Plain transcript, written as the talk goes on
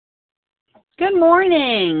Good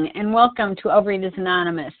morning and welcome to Overeaters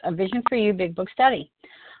Anonymous, a Vision for You Big Book study.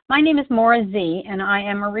 My name is Maura Z and I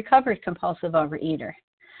am a recovered compulsive overeater.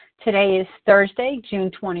 Today is Thursday,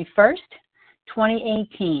 June 21st,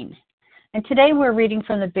 2018. And today we're reading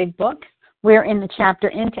from the Big Book. We're in the chapter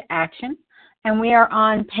Into Action and we are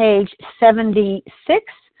on page 76.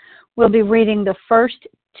 We'll be reading the first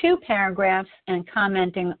two paragraphs and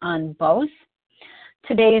commenting on both.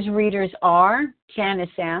 Today's readers are Janice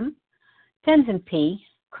M., Tenzin P.,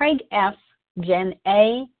 Craig F., Jen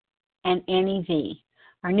A., and Annie V.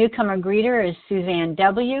 Our newcomer greeter is Suzanne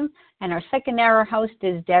W., and our second hour host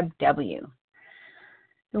is Deb W.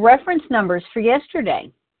 The reference numbers for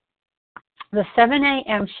yesterday. The 7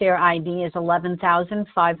 a.m. share ID is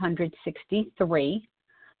 11,563.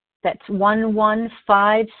 That's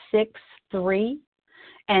 11563.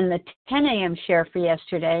 And the 10 a.m. share for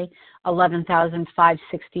yesterday,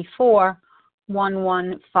 11,564.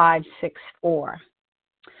 11564.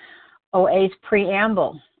 OA's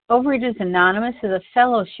preamble. Overeaters Anonymous is a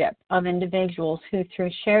fellowship of individuals who,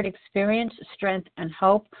 through shared experience, strength, and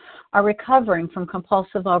hope, are recovering from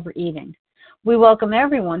compulsive overeating. We welcome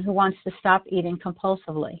everyone who wants to stop eating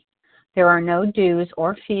compulsively. There are no dues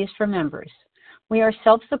or fees for members. We are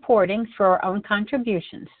self-supporting through our own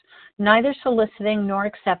contributions, neither soliciting nor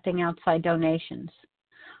accepting outside donations.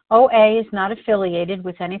 OA is not affiliated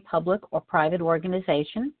with any public or private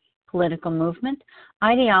organization, political movement,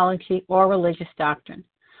 ideology, or religious doctrine.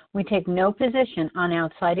 We take no position on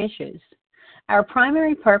outside issues. Our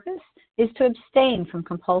primary purpose is to abstain from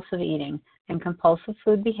compulsive eating and compulsive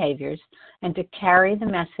food behaviors and to carry the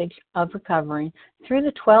message of recovery through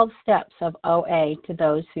the 12 steps of OA to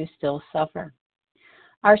those who still suffer.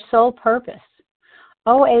 Our sole purpose.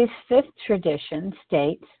 OA's fifth tradition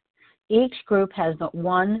states, each group has but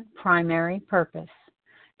one primary purpose,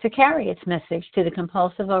 to carry its message to the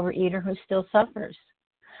compulsive overeater who still suffers.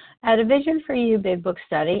 At a Vision for You Big Book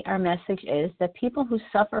study, our message is that people who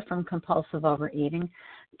suffer from compulsive overeating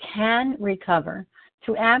can recover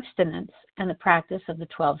through abstinence and the practice of the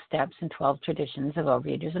 12 steps and 12 traditions of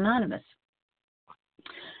Overeaters Anonymous.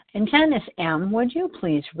 And Janice M., would you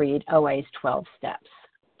please read OA's 12 steps?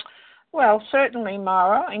 Well, certainly,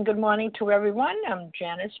 Mara, and good morning to everyone. I'm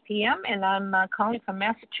Janice PM, and I'm calling from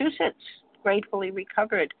Massachusetts, gratefully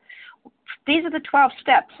recovered. These are the 12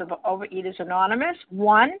 steps of Overeaters Anonymous.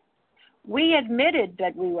 1, we admitted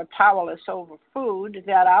that we were powerless over food,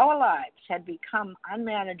 that our lives had become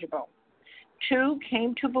unmanageable. 2,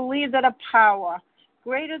 came to believe that a power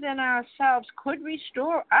greater than ourselves could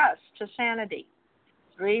restore us to sanity.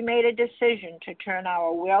 3, made a decision to turn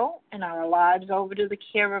our will and our lives over to the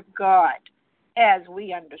care of God as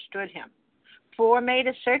we understood Him. 4, made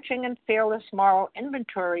a searching and fearless moral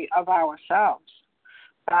inventory of ourselves.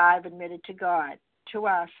 5, admitted to God, to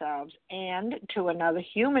ourselves, and to another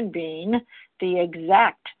human being the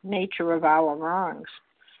exact nature of our wrongs.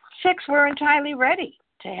 6, we're entirely ready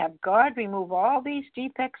to have God remove all these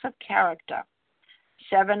defects of character.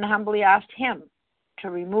 7, humbly asked Him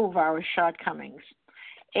to remove our shortcomings.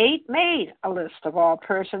 8, made a list of all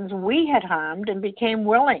persons we had harmed and became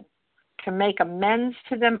willing to make amends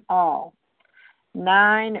to them all.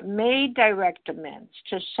 9, made direct amends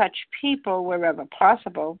to such people wherever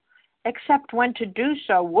possible, except when to do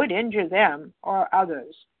so would injure them or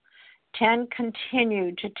others. 10,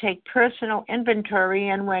 continued to take personal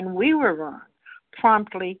inventory, and when we were wrong,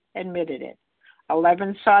 promptly admitted it.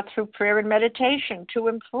 11, sought through prayer and meditation to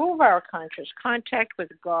improve our conscious contact with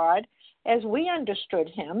God as we understood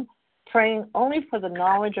Him, praying only for the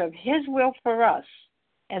knowledge of His will for us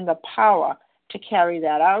and the power to carry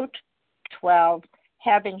that out. 12,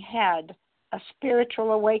 having had a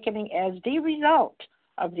spiritual awakening as the result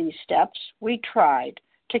of these steps, we tried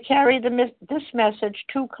to carry this message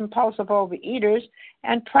to compulsive overeaters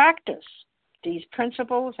and practice these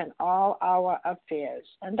principles in all our affairs.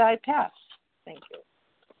 And I pass. Thank you.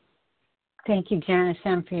 Thank you, Janice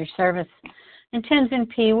M., for your service. And Tenzin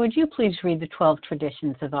P., would you please read the 12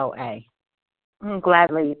 traditions of OA?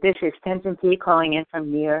 Gladly. This is Tenzin P. calling in from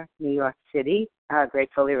near New York City,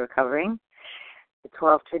 gratefully recovering. The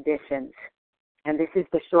 12 traditions. And this is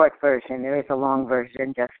the short version. There is a long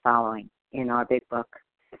version just following in our big book.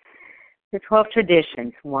 The 12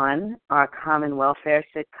 traditions. 1, our common welfare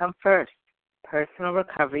should come first. Personal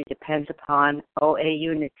recovery depends upon OA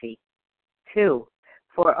unity. 2,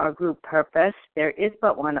 for our group purpose, there is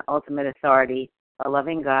but one ultimate authority, a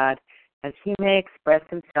loving God, as He may express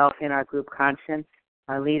Himself in our group conscience.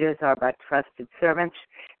 Our leaders are but trusted servants.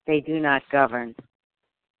 They do not govern.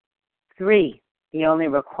 3, the only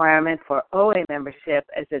requirement for OA membership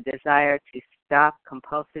is a desire to stop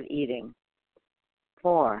compulsive eating.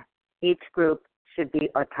 4, Each group should be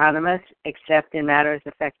autonomous except in matters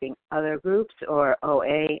affecting other groups or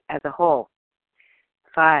OA as a whole.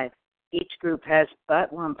 5. Each group has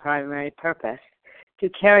but one primary purpose, to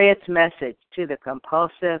carry its message to the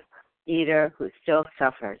compulsive eater who still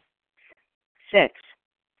suffers. 6.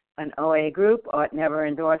 An OA group ought never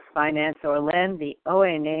endorse, finance, or lend the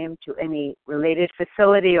OA name to any related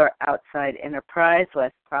facility or outside enterprise,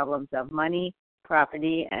 lest problems of money,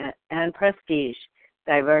 property, and prestige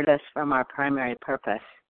divert us from our primary purpose.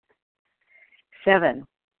 7.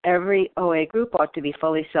 Every OA group ought to be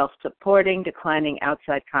fully self-supporting, declining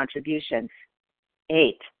outside contributions.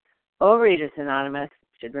 8. Overeaters Anonymous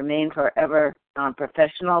should remain forever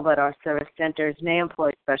non-professional, but our service centers may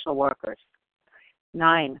employ special workers.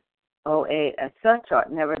 9. OA as such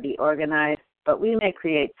ought never be organized, but we may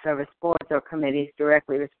create service boards or committees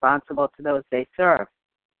directly responsible to those they serve.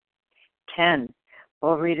 10.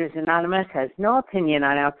 Overeaters Anonymous has no opinion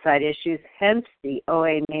on outside issues, hence the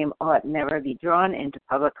OA name ought never be drawn into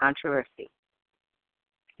public controversy.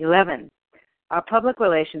 11. Our public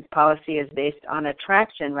relations policy is based on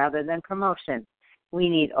attraction rather than promotion. We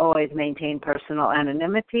need always maintain personal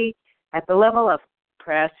anonymity at the level of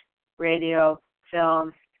press, radio,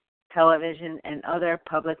 films, television, and other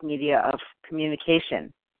public media of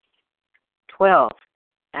communication. 12.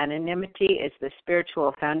 Anonymity is the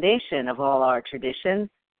spiritual foundation of all our traditions,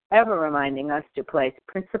 ever reminding us to place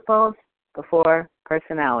principles before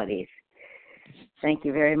personalities. Thank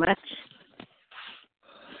you very much.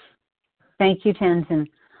 Thank you, Tenzin.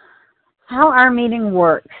 How our meeting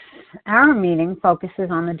works. Our meeting focuses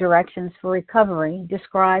on the directions for recovery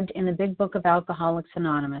described in the Big Book of Alcoholics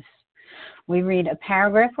Anonymous. We read a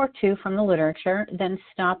paragraph or two from the literature, then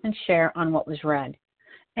stop and share on what was read.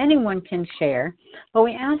 Anyone can share, but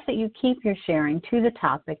we ask that you keep your sharing to the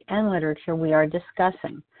topic and literature we are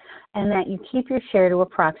discussing, and that you keep your share to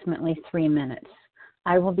approximately 3 minutes.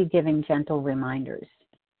 I will be giving gentle reminders.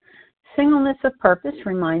 Singleness of purpose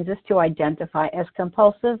reminds us to identify as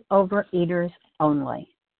compulsive overeaters only.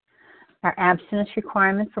 Our abstinence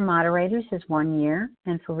requirement for moderators is 1 year,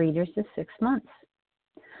 and for readers is 6 months.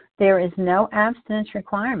 There is no abstinence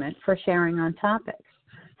requirement for sharing on topics.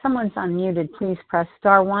 Someone's unmuted. Please press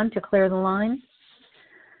 *1 to clear the line.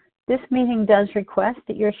 This meeting does request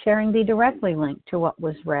that your sharing be directly linked to what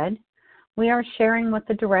was read. We are sharing what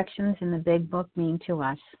the directions in the Big Book mean to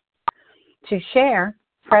us. To share,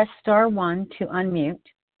 press *1 to unmute.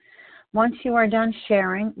 Once you are done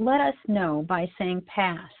sharing, let us know by saying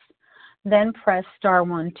pass. Then press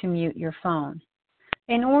 *1 to mute your phone.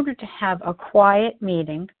 In order to have a quiet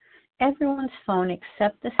meeting, everyone's phone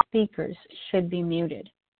except the speaker's should be muted.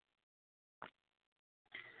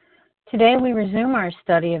 Today we resume our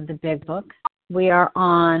study of the Big Book. We are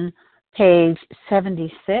on page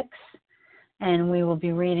 76, and we will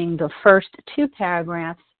be reading the first 2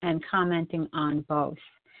 paragraphs and commenting on both.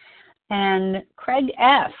 And Craig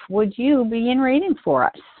F., would you begin reading for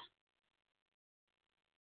us?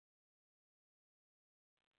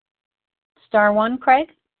 *1, Craig?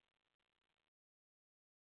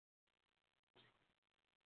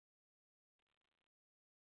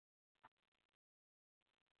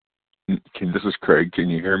 This is Craig. Can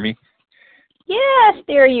you hear me? Yes,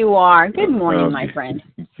 there you are. Good morning, okay. My friend.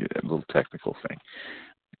 Yeah, a little technical thing.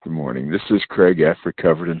 Good morning. This is Craig F.,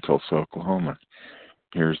 recovered in Tulsa, Oklahoma.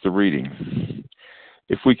 Here's the reading.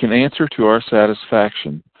 If we can answer to our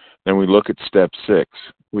satisfaction, then we look at step 6.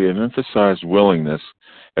 We have emphasized willingness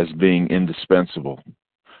as being indispensable.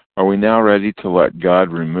 Are we now ready to let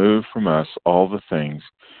God remove from us all the things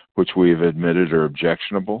which we have admitted are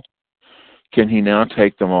objectionable? Can He now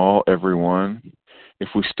take them all, every one? If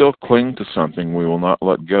we still cling to something we will not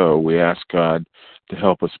let go, we ask God to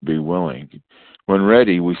help us be willing. When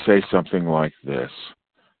ready, we say something like this: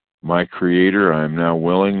 My Creator, I am now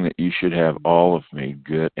willing that you should have all of me,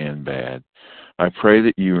 good and bad. I pray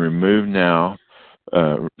that you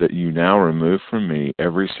now remove from me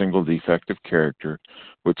every single defective character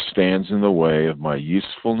which stands in the way of my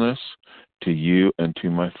usefulness to you and to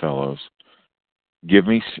my fellows.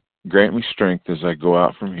 Grant me strength as I go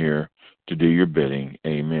out from here to do your bidding.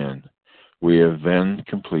 Amen. We have then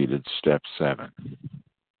completed step 7.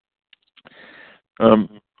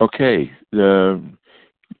 Okay.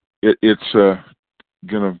 It's going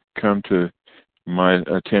to come to my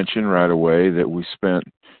attention right away that we spent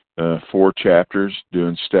 4 chapters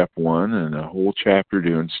doing step 1 and a whole chapter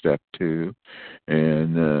doing step 2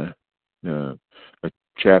 and a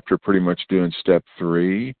chapter pretty much doing step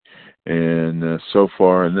 3. And so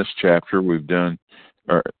far in this chapter, we've done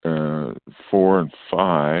 4 and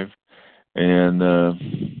 5. And,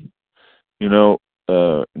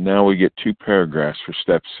 now we get 2 paragraphs for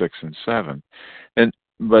steps 6 and 7,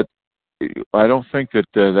 but I don't think that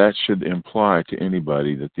that should imply to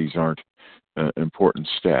anybody that these aren't important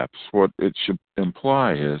steps. What it should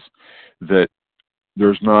imply is that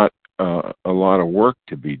there's not a lot of work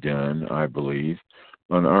to be done, I believe,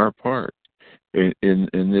 on our part. In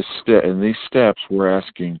these steps, we're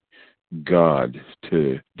asking God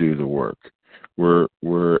to do the work. We're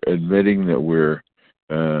admitting that we're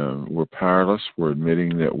powerless. We're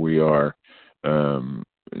admitting that we are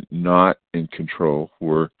not in control.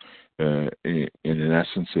 We're in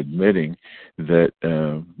essence admitting that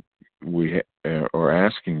we are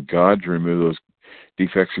asking God to remove those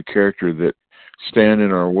defects of character that stand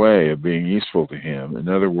in our way of being useful to Him. In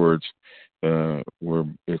other words,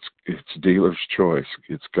 it's dealer's choice.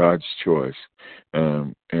 It's God's choice,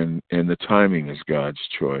 and the timing is God's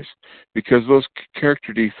choice, because those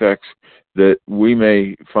character defects that we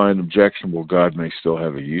may find objectionable, God may still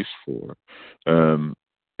have a use for.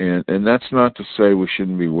 And that's not to say we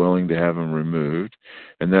shouldn't be willing to have them removed,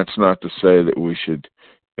 and that's not to say that we should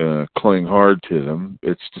cling hard to them.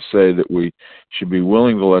 It's to say that we should be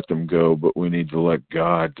willing to let them go, but we need to let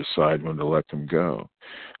God decide when to let them go.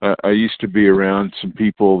 I used to be around some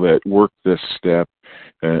people that worked this step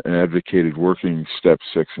and advocated working steps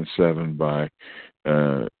 6 and 7 by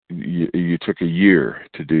you took a year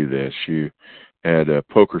to do this. You had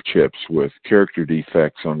poker chips with character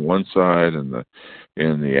defects on one side and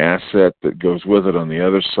the asset that goes with it on the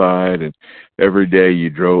other side, and every day you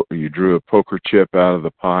drew a poker chip out of the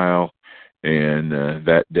pile, and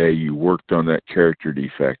that day you worked on that character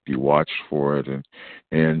defect. You watched for it,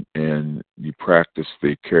 and you practiced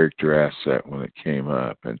the character asset when it came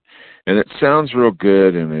up, and it sounds real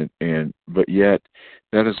good, but yet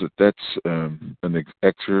that's an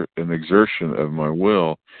exertion of my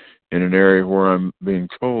will in an area where I'm being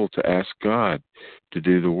told to ask God to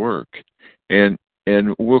do the work. And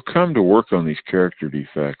we'll come to work on these character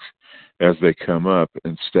defects as they come up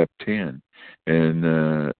in step 10.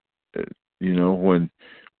 And,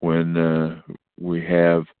 when we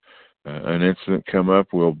have an incident come up,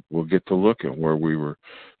 we'll get to look at where we were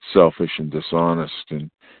selfish and dishonest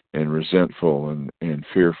and resentful and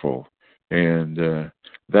fearful. And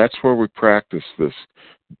that's where we practice this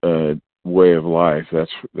way of life.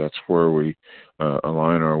 That's where we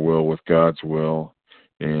align our will with God's will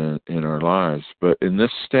in our lives. But in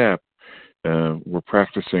this step, we're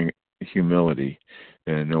practicing humility,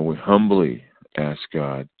 and we humbly ask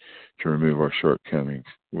God to remove our shortcomings.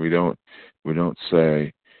 We don't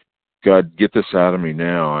say, God, get this out of me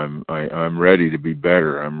now. I'm ready to be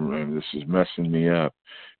better. This is messing me up.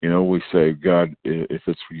 We say, God, if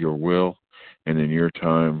it's your will and in your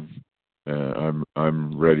time,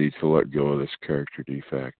 I'm ready to let go of this character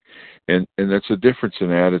defect, and that's a difference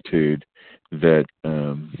in attitude that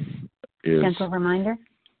is gentle reminder.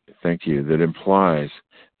 Thank you. That implies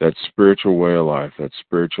that spiritual way of life, that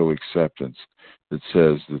spiritual acceptance that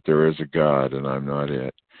says that there is a God and I'm not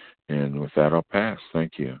it. And with that, I'll pass.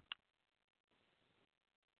 Thank you.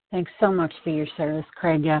 Thanks so much for your service,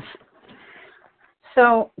 Craig F.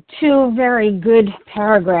 So 2 very good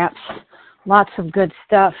paragraphs, lots of good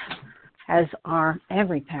stuff, as are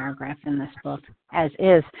every paragraph in this book, as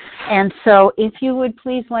is. And so if you would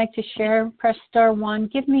please like to share, press star 1.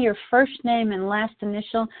 Give me your first name and last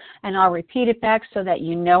initial, and I'll repeat it back so that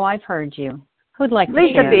you know I've heard you. Who'd like to share?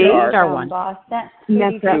 Lisa B. Star 1.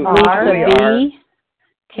 Nessa R. Lisa B.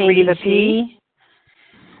 Katie G.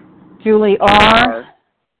 Julie R.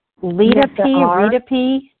 Lita P. Rita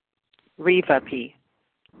P. Reva P.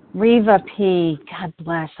 Reva P. God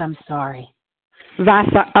bless. I'm sorry.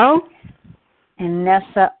 Vasa O. And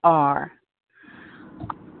Nessa R.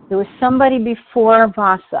 There was somebody before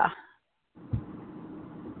Vasa.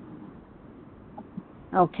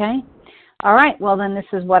 Okay. All right. Well, then this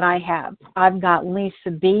is what I have. I've got Lisa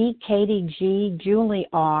B., Katie G., Julie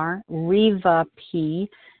R., Reva P.,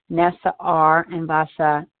 Nessa R., and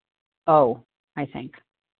Vasa O, I think.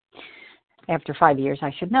 After 5 years,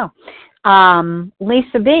 I should know.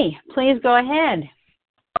 Lisa B., please go ahead.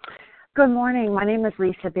 Good morning. My name is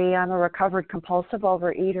Lisa B. I'm a recovered compulsive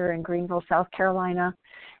overeater in Greenville, South Carolina.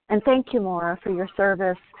 And thank you, Maura, for your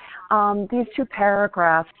service. These 2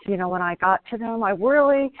 paragraphs, when I got to them, I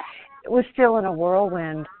really was still in a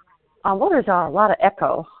whirlwind. There's a lot of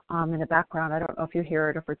echo in the background. I don't know if you hear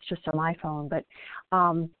it or if it's just on my phone. But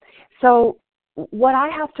so what I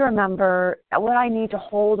have to remember, what I need to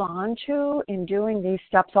hold on to in doing these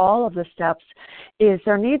steps, all of the steps, is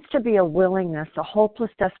there needs to be a willingness, a hopeless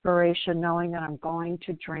desperation, knowing that I'm going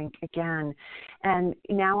to drink again. And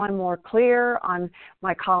now I'm more clear on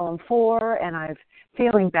my column 4, and I'm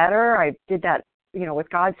feeling better. I did that with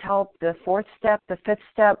God's help, the 4th step, the 5th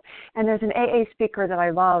step. And there's an AA speaker that I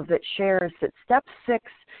love that shares that step 6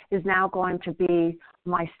 is now going to be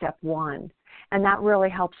my step 1. And that really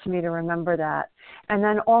helps me to remember that. And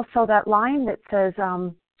then also that line that says,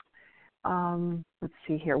 let's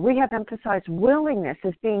see here, we have emphasized willingness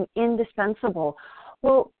as being indispensable.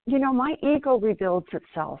 Well, my ego rebuilds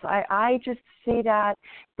itself. I just see that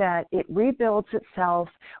it rebuilds itself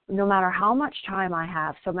no matter how much time I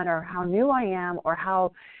have, no matter how new I am or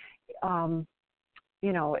how,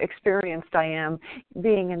 experienced I am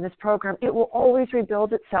being in this program. It will always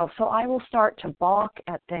rebuild itself. So I will start to balk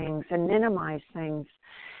at things and minimize things.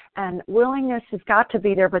 And willingness has got to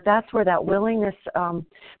be there, but that's where that willingness,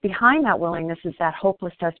 behind that willingness is that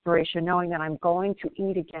hopeless desperation, knowing that I'm going to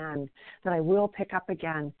eat again, that I will pick up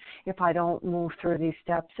again if I don't move through these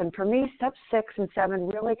steps. And for me, steps 6 and 7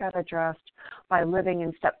 really got addressed by living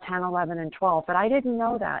in step 10, 11, and 12, but I didn't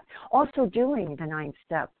know that. Also doing the 9th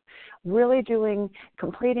step,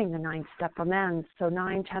 completing the 9th step amends. So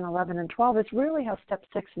 9, 10, 11, and 12 is really how step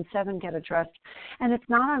 6 and 7 get addressed. And it's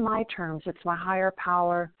not on my terms. It's my higher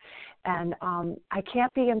power. And I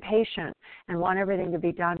can't be impatient and want everything to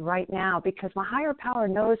be done right now because my higher power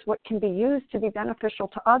knows what can be used to be beneficial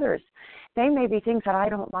to others. They may be things that I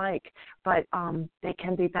don't like, but they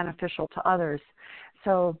can be beneficial to others.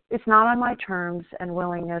 So it's not on my terms and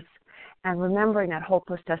willingness and remembering that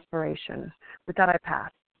hopeless desperation. With that, I pass.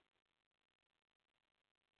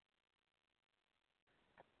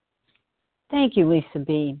 Thank you, Lisa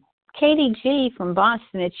B. Katie G. from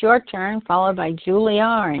Boston, it's your turn, followed by Julie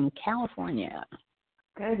R. in California.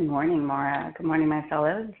 Good morning, Maura. Good morning, my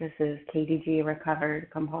fellows. This is Katie G., recovered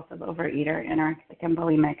compulsive overeater, anorexic and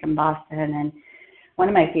bulimic in Boston. And one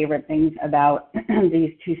of my favorite things about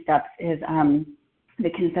these 2 steps is the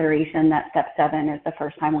consideration that step 7 is the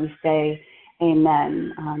first time we say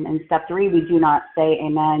amen. In step 3, we do not say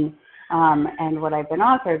amen. And what I've been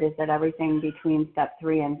offered is that everything between step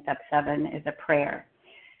 3 and step 7 is a prayer.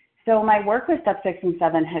 So my work with step 6 and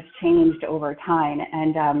 7 has changed over time.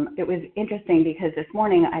 And it was interesting because this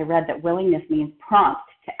morning I read that willingness means prompt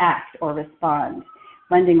to act or respond,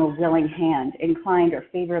 lending a willing hand, inclined or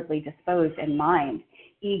favorably disposed in mind,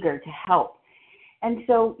 eager to help. And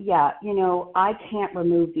so, I can't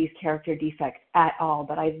remove these character defects at all,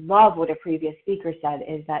 but I love what a previous speaker said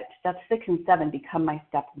is that step 6 and 7 become my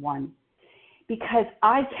step 1. Because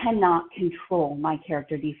I cannot control my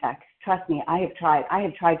character defects. Trust me, I have tried. I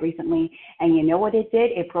have tried recently, and you know what it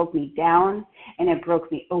did? It broke me down, and it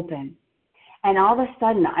broke me open. And all of a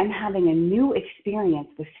sudden, I'm having a new experience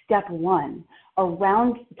with step 1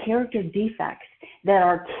 around character defects that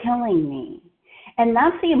are killing me. And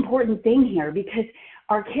that's the important thing here, because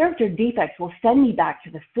our character defects will send me back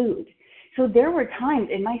to the food. So there were times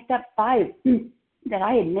in my step 5 that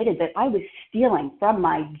I admitted that I was stealing from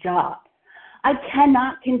my job. I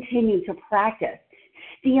cannot continue to practice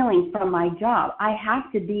stealing from my job. I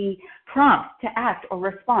have to be prompt to act or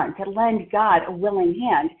respond, to lend God a willing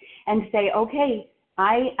hand and say, okay,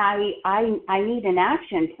 I need an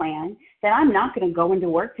action plan that I'm not going to go into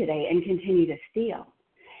work today and continue to steal.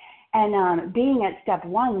 And being at step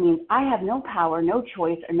 1 means I have no power, no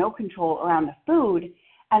choice, or no control around the food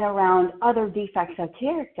and around other defects of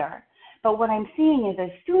character. But what I'm seeing is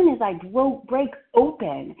as soon as I break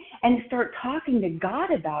open and start talking to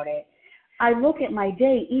God about it, I look at my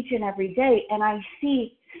day each and every day and I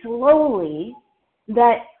see slowly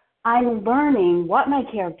that I'm learning what my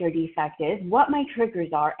character defect is, what my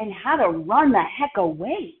triggers are, and how to run the heck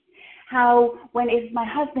away. How, if my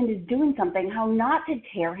husband is doing something, how not to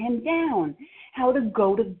tear him down, how to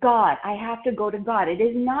go to God. I have to go to God. It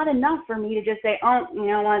is not enough for me to just say, oh, you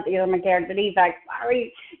know what, these are my character defects.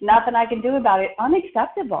 Sorry, nothing I can do about it.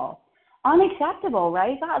 Unacceptable,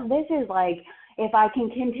 right? God, this is like, if I can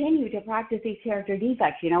continue to practice these character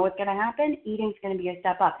defects, you know what's going to happen? Eating's going to be a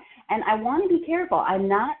step up. And I want to be careful. I'm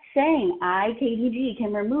not saying I, KDG,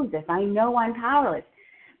 can remove this. I know I'm powerless.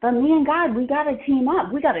 But me and God, we got to team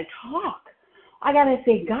up. We got to talk. I got to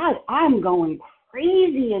say, God, I'm going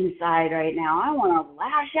crazy inside right now. I want to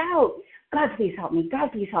lash out. God, please help me.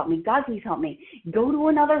 God, please help me. God, please help me. Go to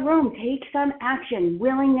another room. Take some action.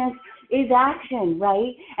 Willingness is action,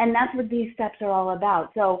 right? And that's what these steps are all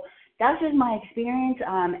about. So that's just my experience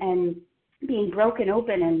and being broken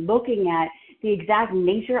open and looking at the exact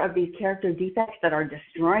nature of these character defects that are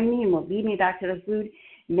destroying me and will lead me back to the food.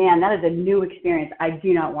 Man, that is a new experience I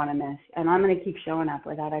do not want to miss. And I'm going to keep showing up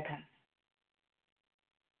with that. I pass.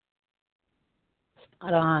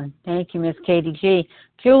 Spot on. Thank you, Miss Katie G.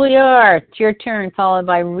 Julie R., it's your turn, followed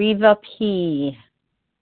by Reva P.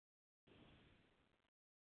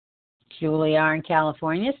 Julie R. in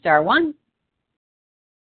California, star 1.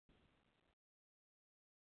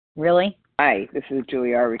 Really? Hi, this is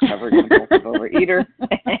Julie R., recovered compulsive overeater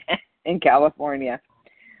in California.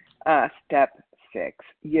 Step 6.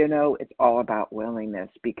 It's all about willingness,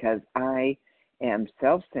 because I am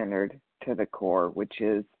self-centered to the core, which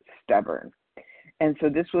is stubborn. And so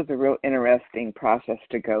this was a real interesting process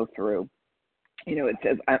to go through. It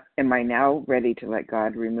says, am I now ready to let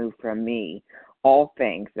God remove from me all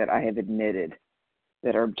things that I have admitted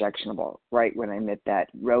that are objectionable? Right when I admit that,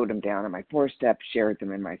 wrote them down in my 4th step, shared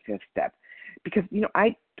them in my 5th step. Because,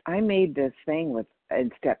 I made this thing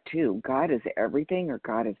in step 2, God is everything or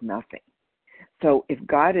God is nothing. So if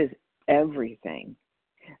God is everything,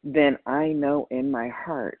 then I know in my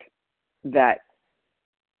heart that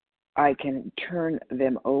I can turn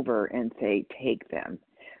them over and say, take them.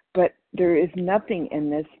 But there is nothing in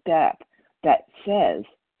this step that says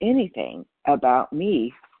anything about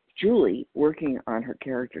me, Julie, working on her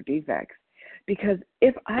character defects. Because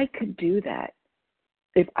if I could do that,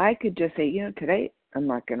 if I could just say, today I'm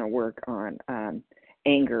not going to work on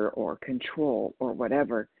anger or control or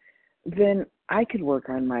whatever, then I could work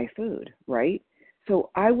on my food, right? So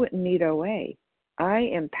I wouldn't need OA. I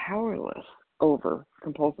am powerless over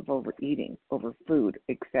compulsive overeating, over food,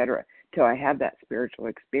 etc., till I have that spiritual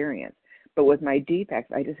experience. But with my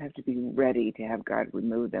defects, I just have to be ready to have God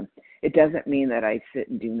remove them. It doesn't mean that I sit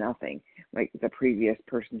and do nothing, like the previous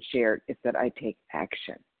person shared. It's that I take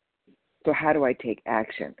action. So how do I take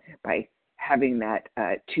action? By having that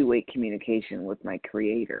two-way communication with my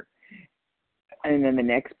Creator. And then the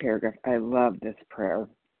next paragraph, I love this prayer,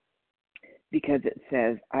 because it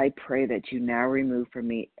says, I pray that you now remove from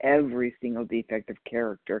me every single defect of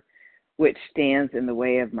character which stands in the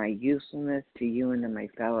way of my usefulness to you and to my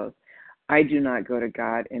fellows. I do not go to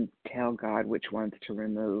God and tell God which ones to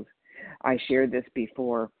remove. I shared this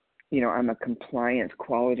before. I'm a compliance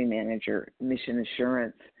quality manager, mission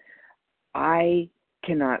assurance. I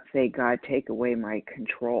cannot say, God, take away my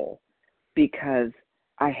control, because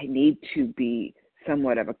I need to be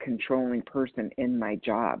somewhat of a controlling person in my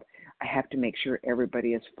job. I have to make sure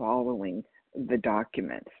everybody is following the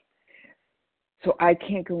documents. So I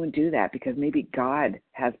can't go and do that, because maybe God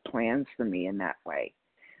has plans for me in that way.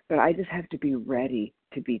 But I just have to be ready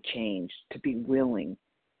to be changed, to be willing,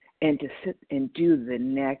 and to sit and do the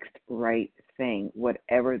next right thing,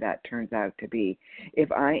 whatever that turns out to be.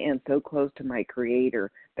 If I am so close to my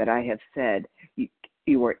Creator that I have said,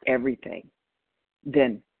 you are everything,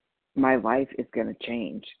 then my life is going to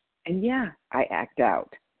change. And I act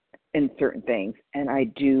out in certain things, and I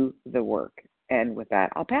do the work. And with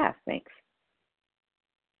that, I'll pass. Thanks.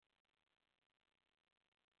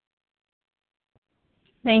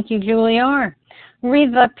 Thank you, Julie R.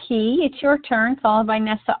 Reva P., it's your turn, followed by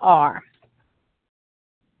Nessa R.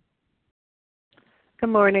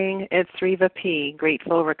 Good morning. It's Reva P.,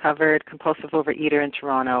 grateful, recovered, compulsive overeater in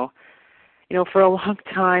Toronto. For a long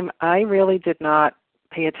time, I really did not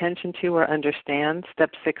pay attention to or understand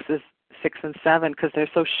step 6 and 7, because they're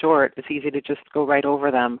so short. It's easy to just go right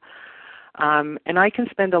over them. And I can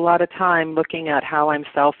spend a lot of time looking at how I'm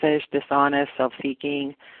selfish, dishonest,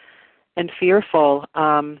 self-seeking, and fearful.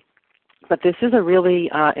 But this is a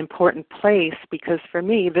really important place, because for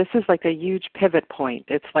me, this is like a huge pivot point.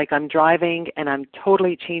 It's like I'm driving and I'm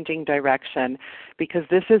totally changing direction, because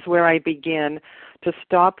this is where I begin to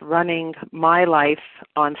stop running my life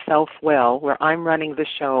on self-will, where I'm running the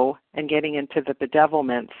show and getting into the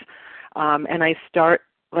bedevilments, and I start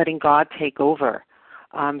letting God take over.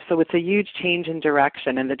 So it's a huge change in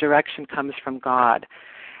direction, and the direction comes from God.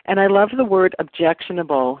 And I love the word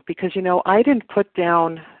objectionable, because, I didn't put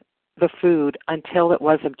down the food until it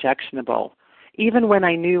was objectionable, even when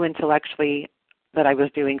I knew intellectually that I was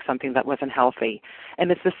doing something that wasn't healthy. And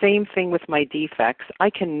it's the same thing with my defects. I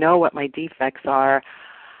can know what my defects are.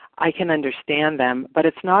 I can understand them, but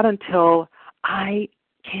it's not until I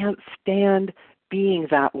can't stand being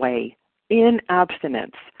that way in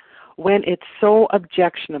abstinence, when it's so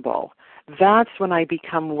objectionable, that's when I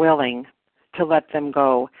become willing to let them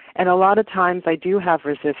go. And a lot of times I do have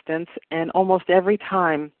resistance, and almost every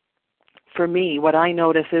time, for me, what I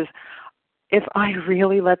notice is if I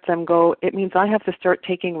really let them go, it means I have to start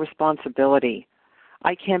taking responsibility.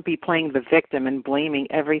 I can't be playing the victim and blaming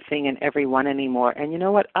everything and everyone anymore. And you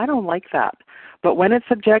know what? I don't like that. But when it's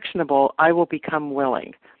objectionable, I will become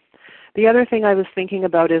willing. The other thing I was thinking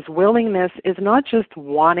about is willingness is not just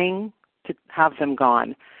wanting to have them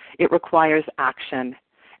gone. It requires action.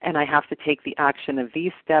 And I have to take the action of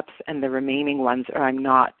these steps and the remaining ones, or I'm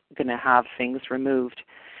not going to have things removed.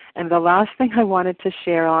 And the last thing I wanted to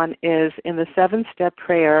share on is in the 7-step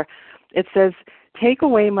prayer, it says, take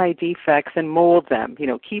away my defects and mold them.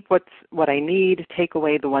 Keep what I need, take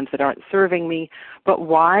away the ones that aren't serving me. But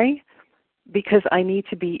why? Because I need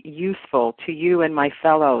to be useful to you and my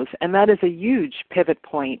fellows. And that is a huge pivot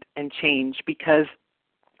point and change, because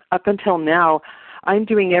up until now, I'm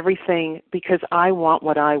doing everything because I want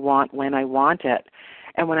what I want when I want it.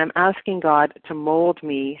 And when I'm asking God to mold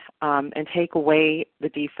me and take away the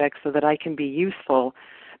defects so that I can be useful,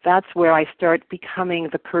 that's where I start becoming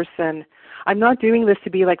the person. I'm not doing this to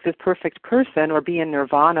be like this perfect person or be in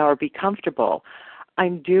nirvana or be comfortable.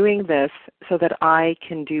 I'm doing this so that I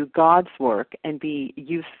can do God's work and be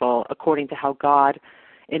useful according to how God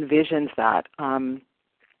envisions that.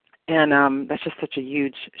 And that's just such a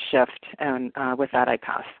huge shift. And with that, I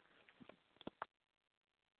pass.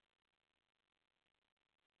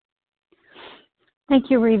 Thank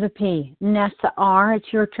you, Reva P. Nessa R.,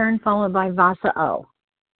 it's your turn, followed by Vasa O.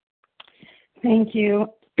 Thank you.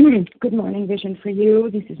 Good morning, Vision for You.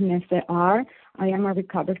 This is Nessa R. I am a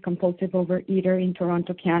recovered compulsive overeater in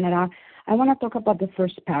Toronto, Canada. I want to talk about the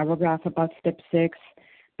first paragraph about Step 6,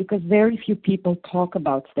 because very few people talk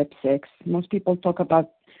about Step 6. Most people talk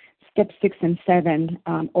about Step 6 and 7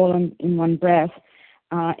 all in one breath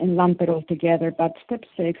and lump it all together. But Step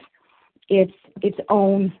 6, it's its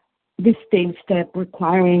own distinct step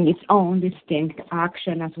requiring its own distinct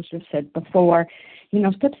action, as was just said before.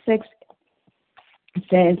 Step 6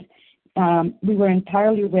 says we were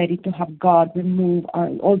entirely ready to have God remove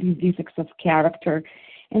all these defects of character.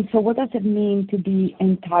 And so what does it mean to be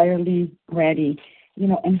entirely ready?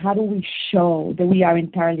 And how do we show that we are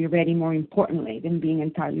entirely ready, more importantly, than being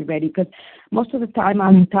entirely ready? Because most of the time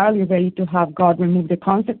I'm entirely ready to have God remove the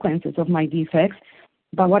consequences of my defects,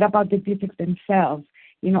 but what about the defects themselves?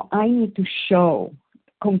 I need to show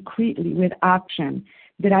concretely with action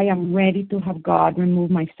that I am ready to have God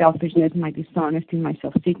remove my selfishness, my dishonesty, my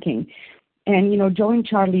self-seeking. And, Joe and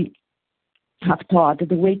Charlie have taught that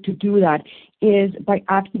the way to do that is by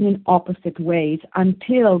acting in opposite ways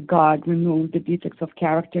until God removes the defects of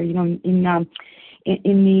character. In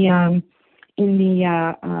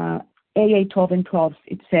the AA 12 and 12,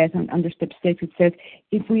 it says, and under Step 6, it says,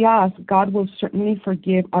 if we ask, God will certainly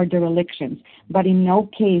forgive our derelictions, but in no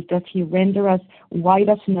case does he render us white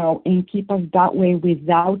as snow and keep us that way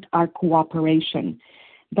without our cooperation.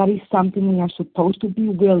 That is something we are supposed to be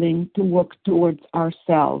willing to work towards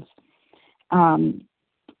ourselves.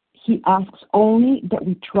 He asks only that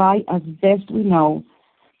we try as best we know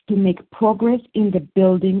to make progress in the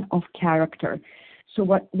building of character. So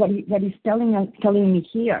what he's telling me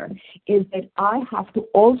here is that I have to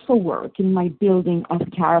also work in my building of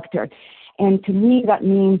character. And to me, that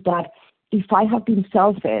means that if I have been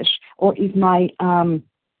selfish, or if my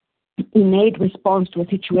innate response to a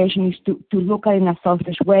situation is to look at it in a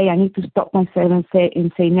selfish way, I need to stop myself and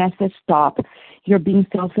say, Nessa, stop. You're being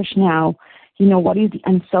selfish now. What is the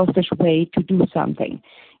unselfish way to do something?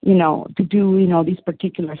 To do, this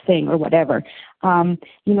particular thing or whatever. When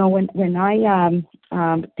I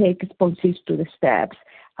take sponsors to the steps,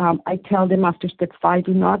 I tell them after Step 5,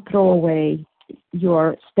 do not throw away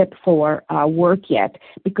your Step 4 work yet,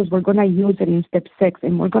 because we're going to use it in Step 6,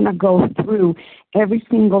 and we're going to go through every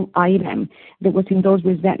single item that was in those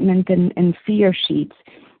resentment and fear sheets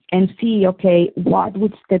and see, okay, what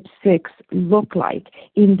would Step 6 look like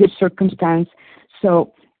in this circumstance?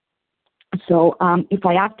 So if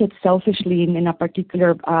I acted selfishly in a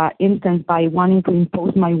particular instance by wanting to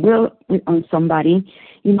impose my will on somebody,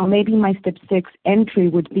 maybe my Step 6 entry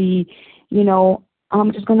would be,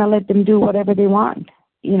 I'm just going to let them do whatever they want,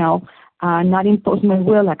 not impose my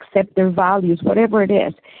will, accept their values, whatever it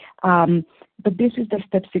is. But this is the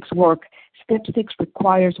Step 6 work. Step 6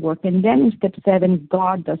 requires work. And then in Step 7,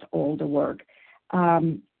 God does all the work.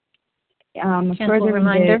 Further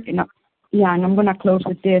reminder. And I'm going to close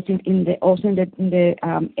with this. In the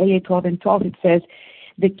AA 12 and 12, it says,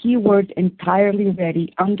 the key words entirely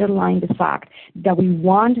ready underline the fact that we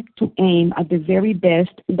want to aim at the very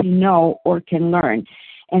best we know or can learn.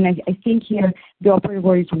 And I think here the operative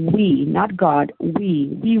word is we, not God.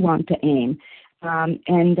 We want to aim.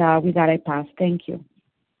 And with that, I pass. Thank you.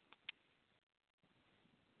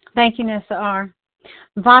 Thank you, Nessa R.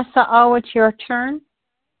 Vasa O., it's your turn.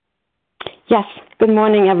 Yes. Good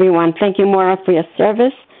morning, everyone. Thank you, Maura, for your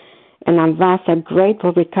service. And I'm Vasa,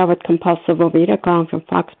 grateful, recovered compulsive overeater, calling from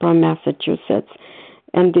Foxborough, Massachusetts.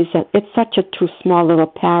 And it's such a two small little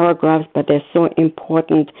paragraphs, but they're so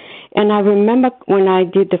important. And I remember when I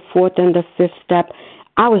did the fourth and the fifth step,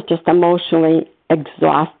 I was just emotionally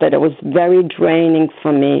exhausted. It was very draining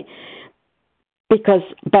for me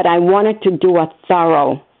but I wanted to do a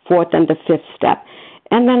thorough fourth and the fifth step.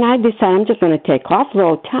 And then I decided I'm just going to take off a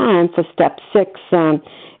little time for step 6 and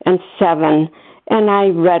 7. And I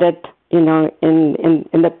read it, in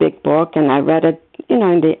the big book, and I read it, in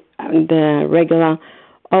the regular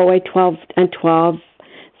OA 12 and 12.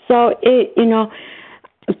 So,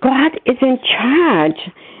 God is in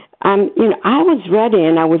charge. I was ready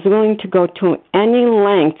and I was willing to go to any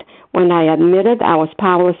length when I admitted I was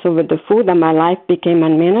powerless over the food and my life became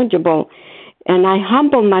unmanageable. And I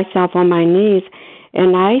humbled myself on my knees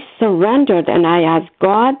and I surrendered and I asked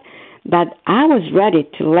God that I was ready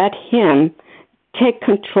to let Him take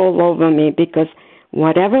control over me because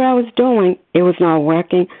whatever I was doing, it was not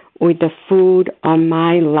working with the food of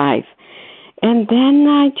my life. And then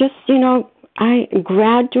I just, I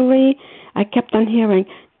kept on hearing,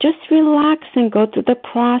 just relax and go through the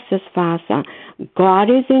process, Vasa. God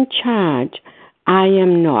is in charge. I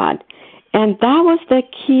am not. And that was the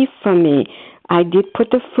key for me. I did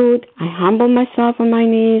put the food. I humbled myself on my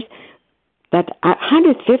knees. That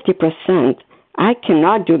 150%, I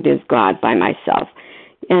cannot do this, God, by myself.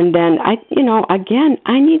 And then I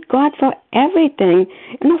need God for everything.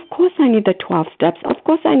 And of course I need the 12 steps. Of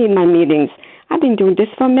course I need my meetings. I've been doing this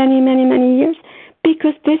for many, many, many years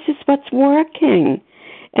because this is what's working.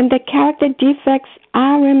 And the character defects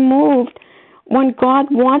are removed when God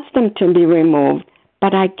wants them to be removed.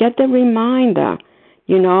 But I get the reminder,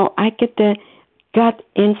 I get the gut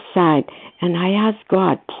inside. And I ask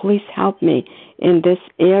God, please help me in this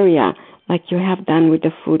area like you have done with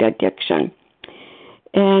the food addiction.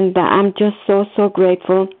 And I'm just so, so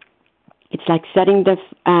grateful. It's like setting the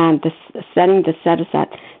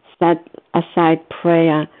set aside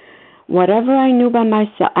prayer. Whatever I knew by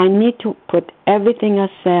myself, I need to put everything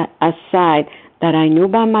aside that I knew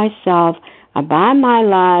by myself, about my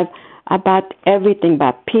life, about everything,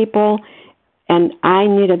 about people, and I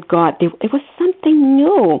needed God. It was something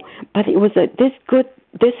new, but it was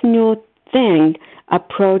this new thing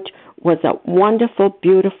approach was a wonderful,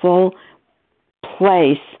 beautiful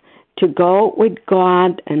place to go with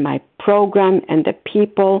God and my program and the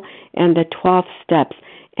people and the 12 steps.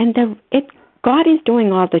 And God is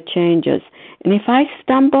doing all the changes. And if I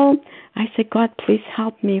stumble, I say, God, please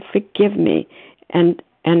help me, forgive me. And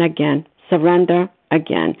again, surrender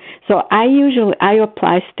again. So I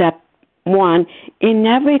apply step 1 in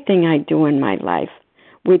everything I do in my life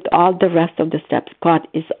with all the rest of the steps. God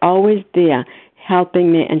is always there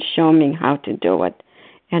helping me and showing me how to do it.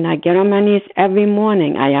 And I get on my knees every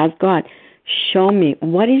morning. I ask God, show me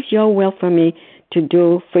what is your will for me to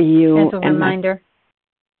do for you as a and reminder.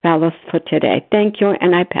 My fellows for today. Thank you,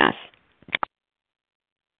 and I pass.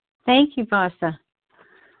 Thank you, Vasa.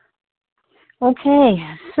 Okay,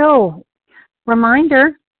 so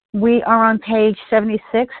reminder, we are on page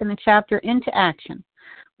 76 in the chapter Into Action.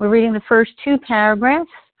 We're reading the first 2 paragraphs.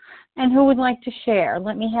 And who would like to share?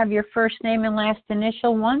 Let me have your first name and last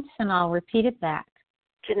initial once, and I'll repeat it back.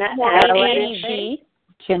 Jeanette.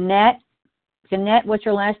 Jeanette, what's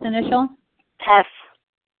your last initial? S.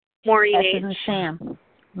 Maureen S H. is in Sam.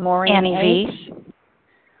 Maureen Annie H.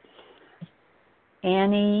 V.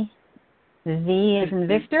 Annie V is in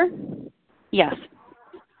Victor? Yes.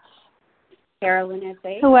 Carolyn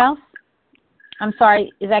S.H. Who else? I'm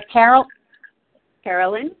sorry, is that Carol?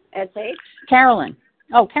 Carolyn S.H. Carolyn.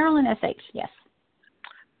 Oh, Carolyn S.H., yes.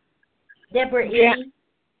 Deborah E.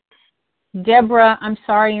 Deborah, I'm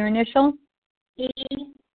sorry, your initial? E.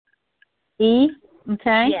 E,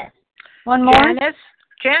 okay. Yes. One more?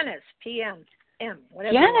 Janice, PM, M,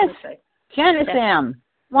 whatever Janice. you want to say. Janice M.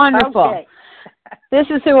 Wonderful. Okay. This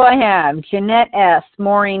is who I have. Jeanette S.,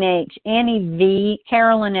 Maureen H., Annie V.,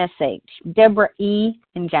 Carolyn S.H., Deborah E.,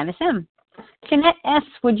 and Janice M. Jeanette S.,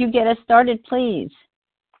 would you get us started, please?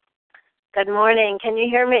 Good morning. Can you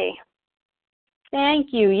hear me?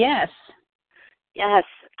 Thank you, yes. Yes.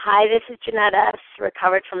 Hi, this is Jeanette S.,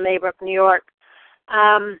 recovered from Maybrook, New York.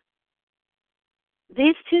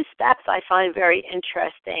 These 2 steps I find very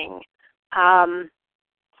interesting. I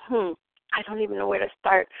don't even know where to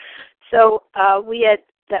start. So we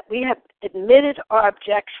have admitted or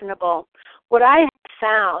objectionable. What I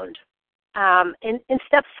found in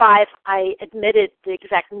step 5, I admitted the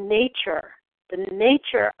exact nature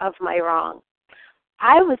of my wrong.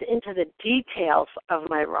 I was into the details of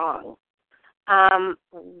my wrong.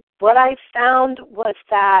 What I found was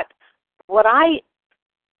that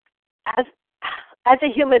as a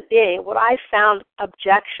human being, what I found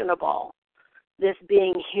objectionable, this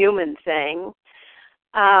being human thing,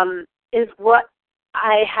 is what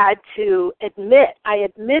I had to admit. I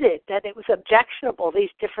admitted that it was objectionable, these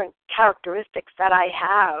different characteristics that I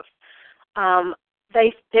have.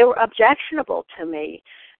 They were objectionable to me.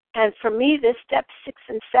 And for me, this step 6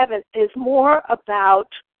 and 7 is more about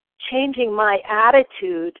changing my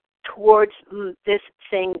attitude towards this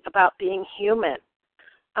thing about being human.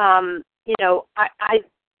 You know,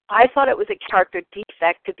 I thought it was a character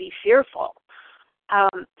defect to be fearful.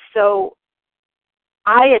 So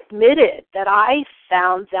I admitted that I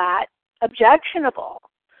found that objectionable.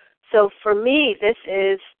 So for me, this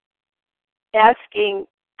is asking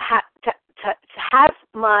to have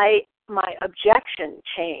my objection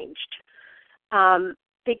changed,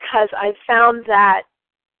 because I found that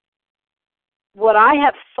what I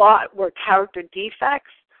have thought were character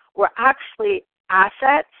defects were actually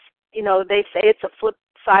assets. You know, they say it's a flip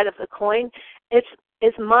side of the coin.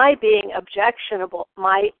 It's my being objectionable,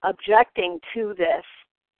 my objecting to this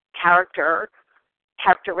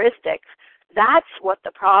characteristic. That's what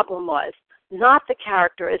the problem was, not the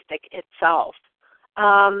characteristic itself.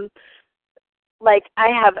 Like I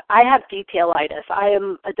have detailitis. I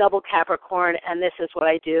am a double Capricorn, and this is what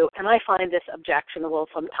I do, and I find this objectionable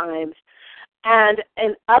sometimes. And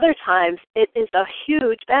in other times, it is a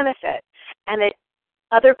huge benefit, and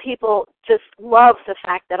other people just love the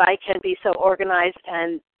fact that I can be so organized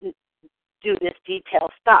and do this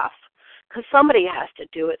detailed stuff, because somebody has to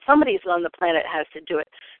do it. Somebody on the planet has to do it.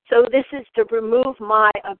 So this is to remove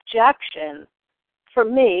my objection. For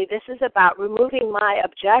me, this is about removing my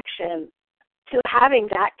objection to having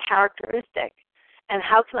that characteristic. And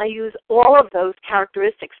how can I use all of those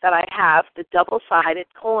characteristics that I have, the double-sided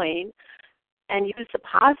coin, and use the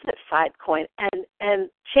positive side coin and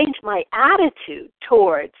change my attitude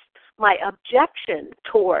towards, my objection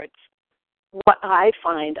towards what I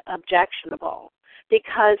find objectionable.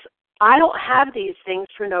 Because I don't have these things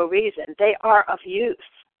for no reason. They are of use.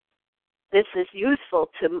 This is useful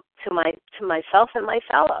to myself and my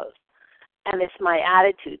fellows. And it's my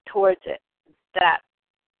attitude towards it that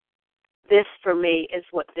this, for me, is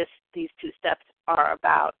what these 2 steps are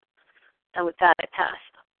about. And with that, I pass.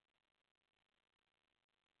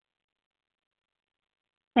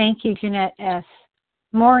 Thank you, Jeanette S.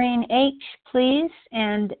 Maureen H., please,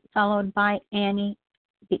 and followed by Annie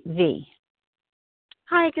V.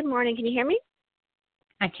 Hi, good morning. Can you hear me?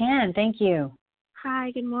 I can, thank you.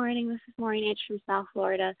 Hi, good morning. This is Maureen H. from South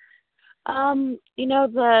Florida. You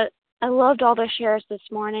know, I loved all the shares this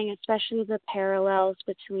morning, especially the parallels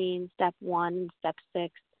between step 1 and step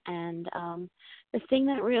 6. And the thing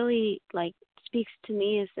that really speaks to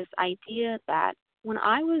me is this idea that when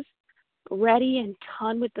I was ready and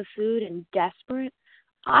done with the food and desperate,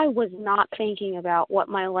 I was not thinking about what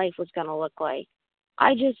my life was going to look like.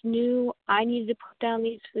 I just knew I needed to put down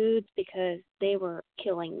these foods because they were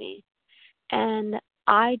killing me. And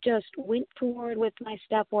I just went forward with my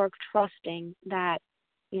step work, trusting that,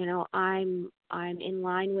 you know, I'm in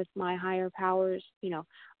line with my higher powers, you know,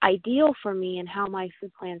 ideal for me and how my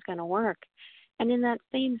food plan is going to work. And in that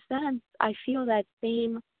same sense, I feel that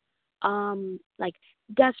same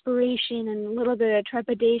desperation and a little bit of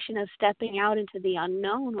trepidation of stepping out into the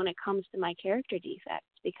unknown when it comes to my character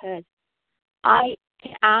defects, because I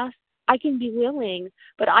can be willing,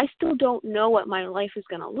 but I still don't know what my life is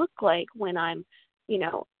going to look like when I'm, you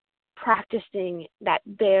know, practicing that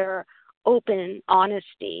bare, open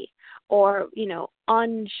honesty, or, you know,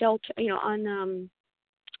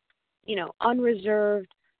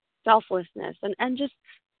 unreserved selflessness, and just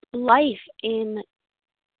life in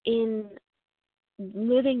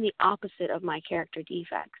living the opposite of my character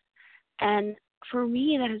defects. And for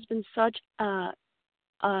me, that has been such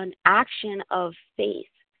an action of faith,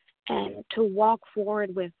 and to walk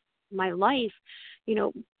forward with my life, you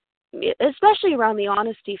know, especially around the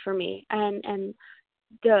honesty for me, and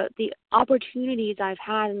the opportunities I've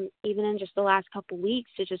had, even in just the last couple of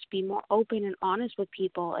weeks, to just be more open and honest with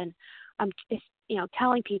people. And I'm, you know,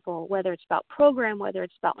 telling people, whether it's about program, whether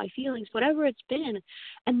it's about my feelings, whatever it's been,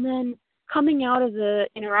 and then coming out of the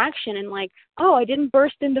interaction and like, oh, I didn't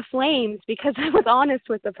burst into flames because I was honest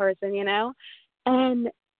with the person, you know. And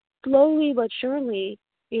slowly but surely,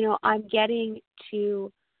 you know, I'm getting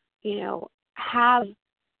to, you know, have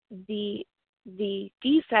the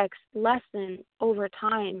defects lessen over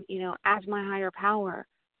time, you know, as my higher power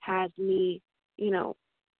has me, you know,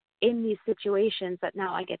 in these situations that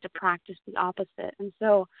now I get to practice the opposite. And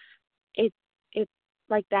so it's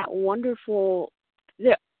like that wonderful,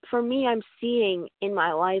 for me, I'm seeing in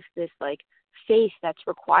my life this like faith that's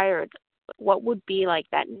required, what would be like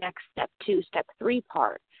that next step 2, step 3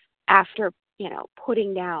 part after, you know,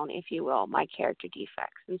 putting down, if you will, my character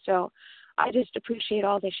defects. And so I just appreciate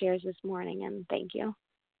all the shares this morning, and thank you.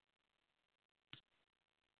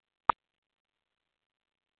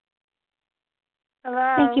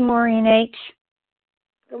 Hello. Thank you, Maureen H.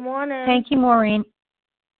 Good morning. Thank you, Maureen.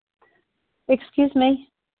 Excuse me.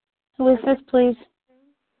 Who is this, please?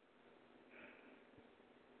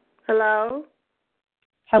 Hello?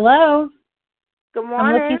 Hello? Good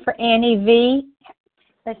morning. I'm looking for Annie V.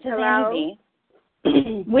 This is Hello? Annie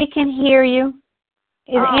V. We can hear you.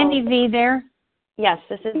 Is Annie V there? Yes,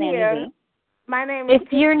 this is Here. Annie V. My name is...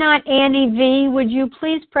 If you're not Annie V, would you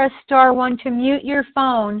please press *1 to mute your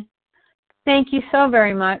phone? Thank you so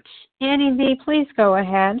very much. Annie V, please go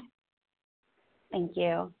ahead. Thank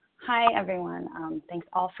you. Hi, everyone. Thanks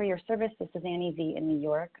all for your service. This is Annie V. in New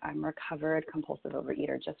York. I'm a recovered compulsive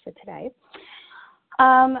overeater just for today.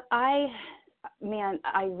 I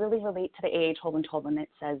really relate to the AH Holman 12 when it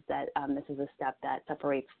says that this is a step that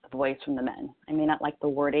separates the boys from the men. I may not like the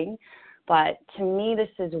wording, but to me,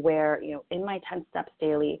 this is where, in my 10 steps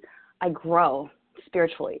daily, I grow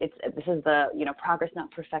spiritually. This is the, progress,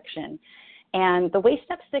 not perfection. And the way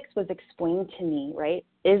step 6 was explained to me, right,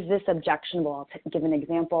 is this objectionable? I'll give an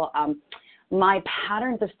example. My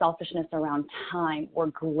patterns of selfishness around time were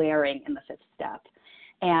glaring in the 5th step.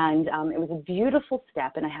 And it was a beautiful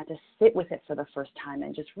step, and I had to sit with it for the first time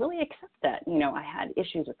and just really accept that, I had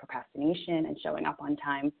issues with procrastination and showing up on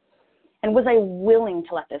time. And was I willing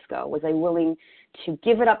to let this go? Was I willing to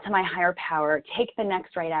give it up to my higher power, take the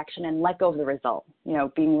next right action, and let go of the result?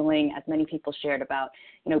 Being willing, as many people shared about,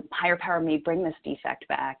 higher power may bring this defect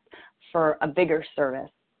back for a bigger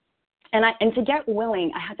service. And to get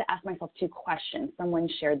willing, I had to ask myself 2 questions. Someone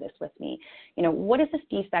shared this with me. What is this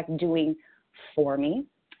defect doing for me,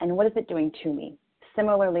 and what is it doing to me?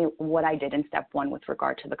 Similarly, what I did in step 1 with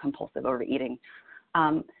regard to the compulsive overeating.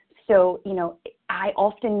 So, I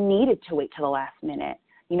often needed to wait till the last minute.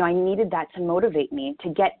 I needed that to motivate me to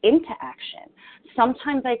get into action.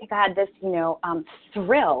 Sometimes I had this,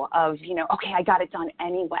 thrill of, okay, I got it done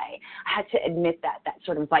anyway. I had to admit that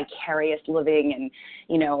sort of vicarious living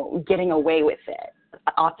and, getting away with it.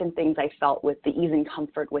 Often things I felt with the ease and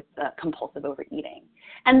comfort with the compulsive overeating.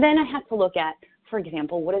 And then I had to look at, for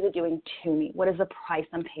example, what is it doing to me? What is the price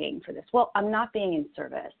I'm paying for this? Well, I'm not being in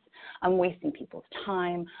service. I'm wasting people's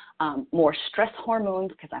time, more stress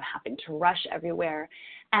hormones because I'm having to rush everywhere.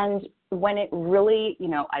 And when it really,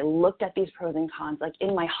 I looked at these pros and cons, like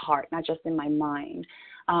in my heart, not just in my mind,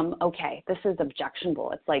 okay, this is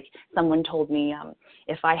objectionable. It's like someone told me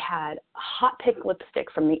if I had hot pink lipstick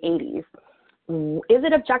from the 80s, is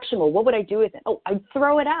it objectionable? What would I do with it? Oh, I'd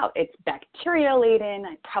throw it out. It's bacteria laden.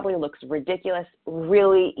 It probably looks ridiculous,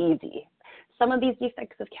 really easy. Some of these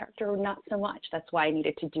defects of character, not so much. That's why I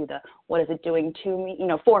needed to do the, what is it doing to me,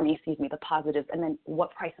 for me, the positives, and then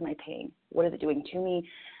what price am I paying? What is it doing to me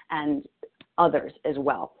and others as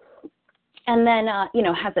well? And then,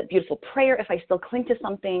 have that beautiful prayer. If I still cling to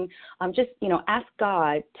something, just, ask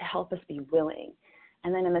God to help us be willing.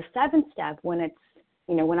 And then in the 7th step, when it's,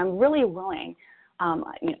 when I'm really willing,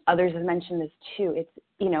 others have mentioned this too, it's,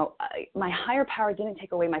 my higher power didn't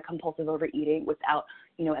take away my compulsive overeating without,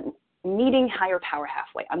 meeting higher power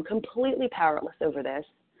halfway. I'm completely powerless over this.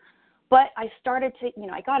 But I started to,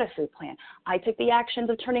 I got a food plan. I took the actions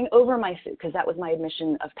of turning over my food because that was my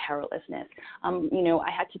admission of powerlessness. I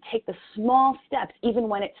had to take the small steps even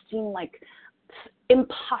when it seemed like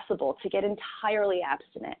impossible to get entirely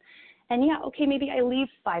abstinent. And yeah, okay, maybe I leave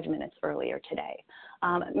 5 minutes earlier today.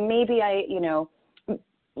 Maybe I,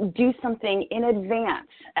 do something in advance,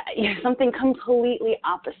 something completely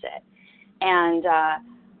opposite. And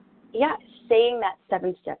saying that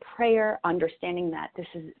 7-step prayer, understanding that this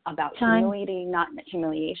is about humility, not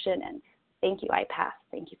humiliation. And thank you, I pass.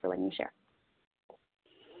 Thank you for letting me share.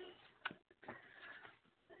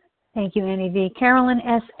 Thank you, Annie V. Carolyn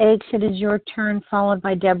S.H., it is your turn, followed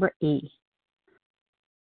by Deborah E.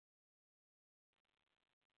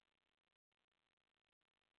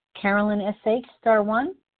 Carolyn S.H.,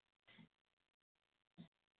 *1.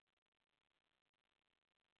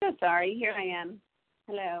 So sorry, here I am.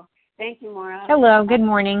 Hello. Thank you, Maura. Hello, good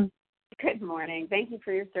morning. Good morning. Thank you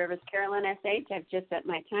for your service. Carolyn S.H., I've just set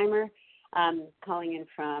my timer, calling in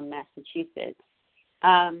from Massachusetts.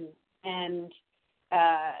 The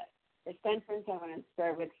sentence I want to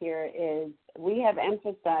start with here is, we have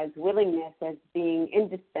emphasized willingness as being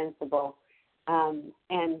indispensable.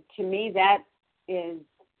 And to me, that is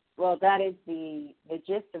the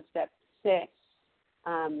gist of step 6,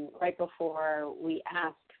 right before we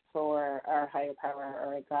ask for our higher power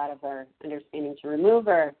or a God of our understanding to remove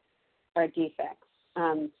our defects.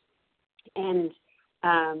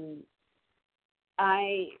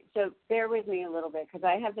 So bear with me a little bit, because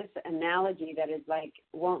I have this analogy that is like,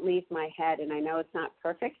 won't leave my head, and I know it's not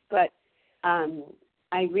perfect, but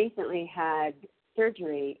I recently had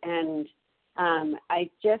surgery, and I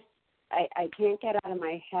can't get out of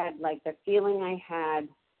my head like the feeling I had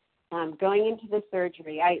going into the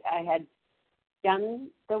surgery, I had done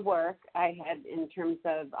the work. I had, in terms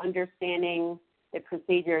of understanding the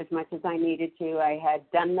procedure as much as I needed to. I had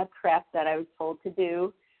done the prep that I was told to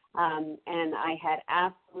do, and I had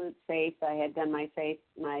absolute faith. I had done my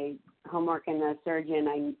homework in the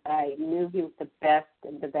surgeon. I knew he was the best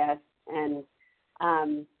of the best, and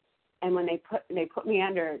when they put me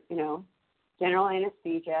under, general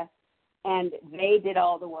anesthesia, and they did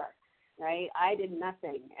all the work, right? I did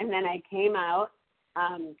nothing, and then I came out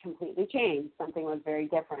completely changed. Something was very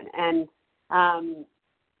different, and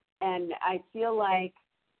I feel like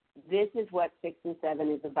this is what 6 and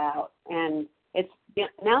 7 is about. And the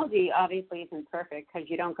analogy obviously isn't perfect because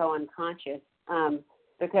you don't go unconscious,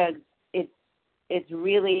 because it's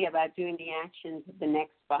really about doing the actions of the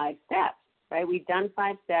next 5 steps, right? We've done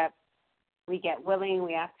 5 steps. We get willing.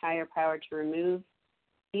 We ask higher power to remove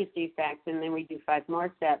these defects, and then we do 5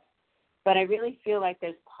 more steps. But I really feel like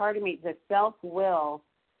there's part of me, the self-will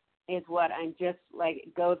is what I'm just like,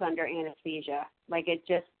 it goes under anesthesia. Like it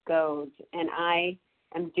just goes, and I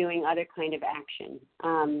am doing other kind of action.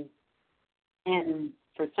 And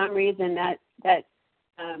for some reason that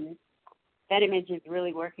image is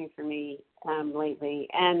really working for me lately.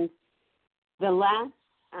 And the last,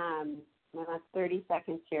 my last 30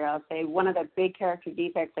 seconds here, I'll say one of the big character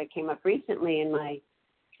defects that came up recently in my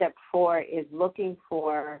step 4 is looking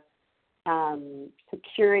for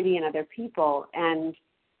security in other people. And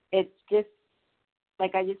it's just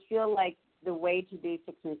like, I just feel like the way to do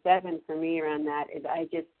 6 and 7 for me around that is I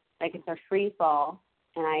just, like, it's a free fall,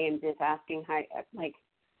 and I am just asking how, like,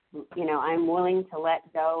 I'm willing to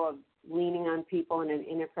let go of leaning on people in an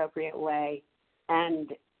inappropriate way,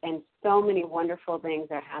 and so many wonderful things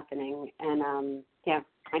are happening. And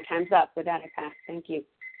my time's up. With that, I pass. Thank you.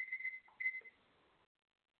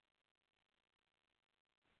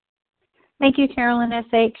 Thank you, Carolyn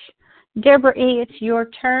S.H. Deborah E., it's your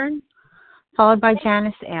turn, followed by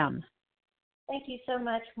Janice M. Thank you so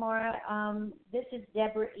much, Maura. This is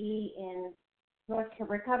Deborah E.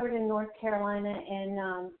 recovered in North Carolina,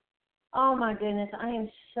 and oh my goodness, I am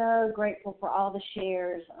so grateful for all the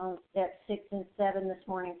shares on step 6 and 7 this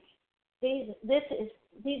morning. These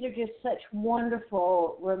are just such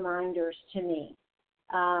wonderful reminders to me.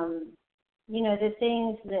 The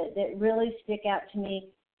things that really stick out to me.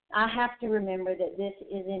 I have to remember that this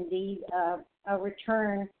is indeed a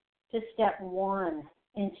return to step 1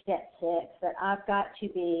 in step 6, that I've got to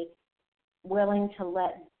be willing to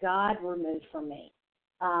let God remove from me.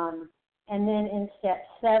 And then in step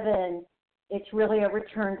 7, it's really a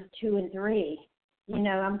return to 2 and 3.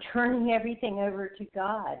 I'm turning everything over to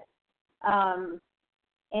God.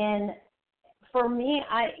 And for me,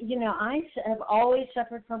 I have always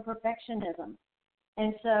suffered from perfectionism.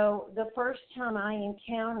 And so the first time I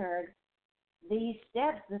encountered these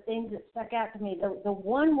steps, the things that stuck out to me, the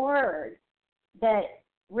one word that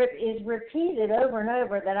is repeated over and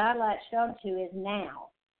over that I latched onto is now.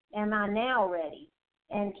 Am I now ready?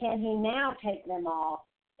 And can he now take them off?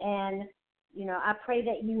 And, I pray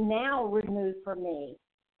that you now remove from me.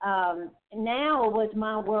 Now was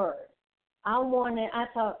my word. I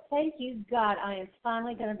thought, thank you, God, I am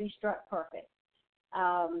finally going to be struck perfect.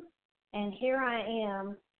 And here I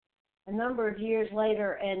am a number of years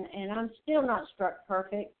later, and I'm still not struck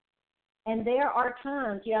perfect. And there are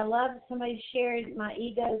times, I love somebody shared, my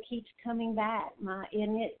ego keeps coming back.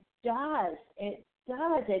 And it does.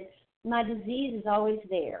 My disease is always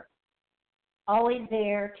there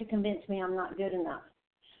to convince me I'm not good enough,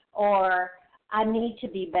 or I need to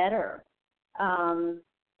be better,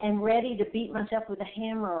 and ready to beat myself with a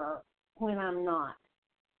hammer when I'm not.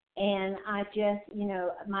 And I just,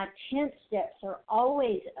 my 10th steps are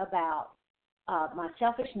always about my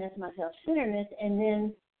selfishness, my self-centeredness, and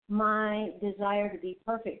then my desire to be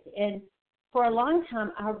perfect. And for a long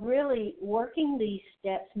time, working these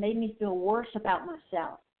steps made me feel worse about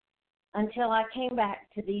myself until I came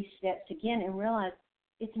back to these steps again and realized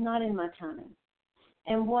it's not in my timing.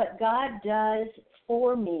 And what God does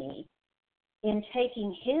for me in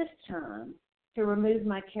taking his time to remove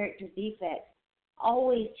my character defects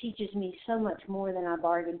always teaches me so much more than I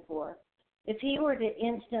bargained for. If he were to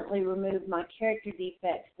instantly remove my character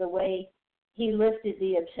defects the way he lifted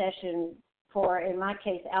the obsession for, in my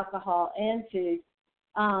case, alcohol and food,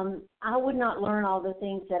 I would not learn all the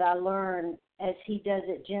things that I learn as he does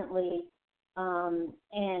it gently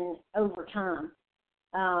and over time.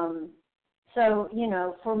 So,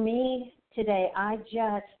 for me today, I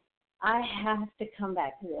have to come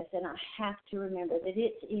back to this, and I have to remember that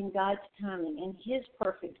it's in God's timing and his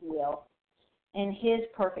perfect will and his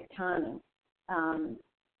perfect timing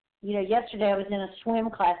yesterday I was in a swim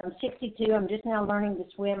class. I'm 62. I'm just now learning to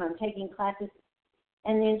swim. I'm taking classes.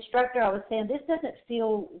 And the instructor, I was saying, this doesn't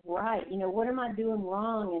feel right. What am I doing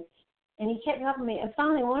wrong? And he kept helping me. And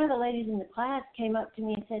finally, one of the ladies in the class came up to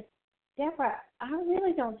me and said, Deborah, I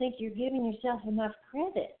really don't think you're giving yourself enough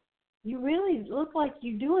credit. You really look like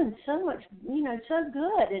you're doing so much, so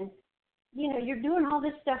good. And, you're doing all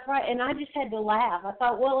this stuff right. And I just had to laugh. I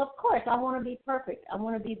thought, well, of course, I want to be perfect. I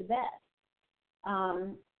want to be the best.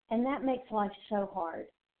 And that makes life so hard.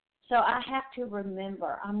 So I have to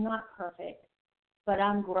remember I'm not perfect, but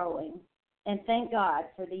I'm growing. And thank God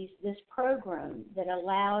for this program that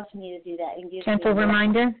allows me to do that and gives gentle me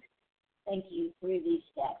reminder. Thank you through these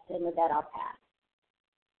steps. And with that, I'll pass.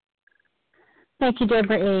 Thank you,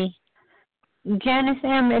 Deborah E. Janice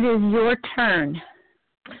M., it is your turn.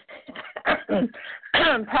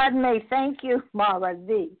 Pardon me. Thank you, Mara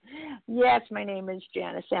V. Yes, my name is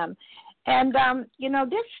Janice M. And,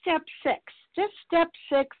 this step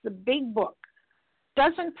 6, the big book,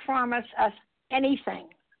 doesn't promise us anything.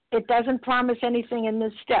 It doesn't promise anything in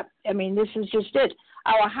this step. I mean, this is just it.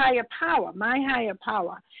 Our higher power, my higher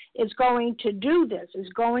power, is going to do this, is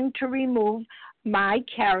going to remove my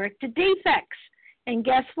character defects. And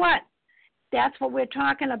guess what? That's what we're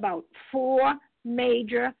talking about, 4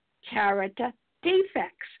 major character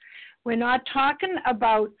defects. We're not talking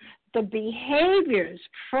about the behaviors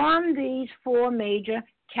from these 4 major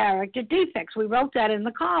character defects. We wrote that in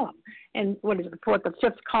the column, and what is it, the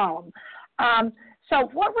 5th column. So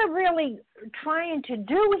what we're really trying to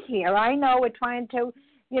do here, I know we're trying to,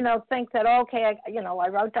 think that, okay, I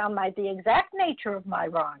wrote down the exact nature of my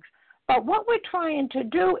wrongs. But what we're trying to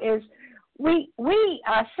do is we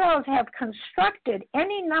ourselves have constructed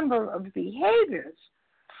any number of behaviors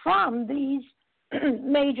from these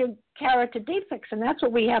major character defects, and that's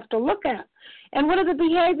what we have to look at. And what are the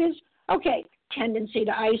behaviors? Okay, tendency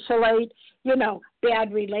to isolate,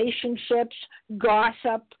 bad relationships,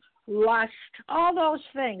 gossip, lust, all those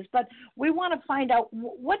things. But we want to find out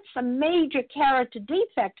what's a major character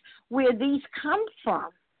defect where these come from,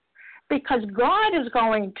 because God is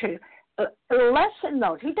going to lessen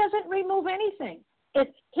those. He doesn't remove anything.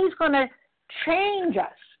 He's going to change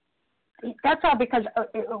us. That's all, because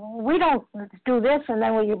we don't do this and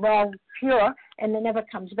then we're all pure and it never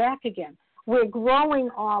comes back again. We're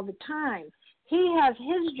growing all the time. He has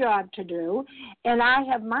his job to do, and I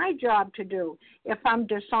have my job to do. If I'm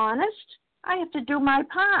dishonest, I have to do my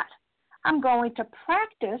part. I'm going to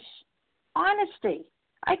practice honesty.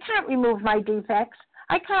 I can't remove my defects.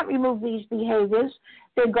 I can't remove these behaviors.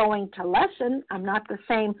 They're going to lessen. I'm not the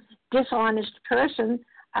same dishonest person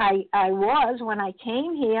I was when I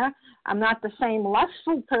came here. I'm not the same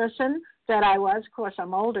lustful person that I was. Of course,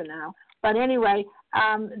 I'm older now. But anyway,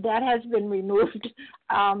 that has been removed.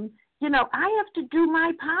 I have to do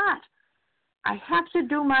my part. I have to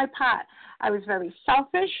do my part. I was very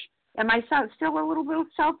selfish. Am I still a little bit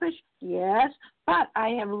selfish? Yes. But I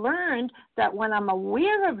have learned that when I'm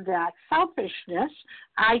aware of that selfishness,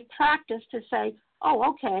 I practice to say, oh,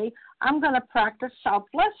 okay, I'm going to practice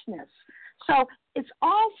selflessness. So it's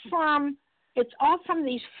all from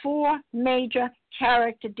these 4 major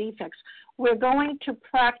character defects. We're going to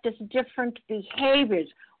practice different behaviors.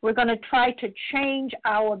 We're going to try to change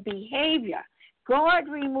our behavior. God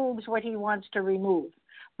removes what he wants to remove,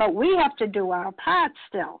 but we have to do our part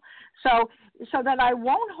still. So that I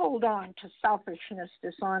won't hold on to selfishness,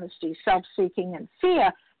 dishonesty, self-seeking, and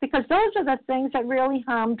fear, because those are the things that really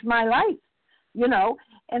harmed my life,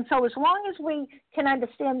 And so as long as we can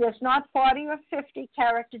understand there's not 40 or 50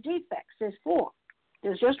 character defects, there's 4.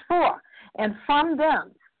 There's just 4. And from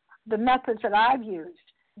them, the methods that I've used,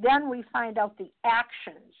 then we find out the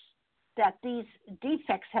actions that these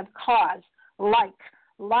defects have caused, like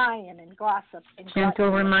lying and gossip. And gentle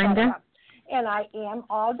reminder. And I am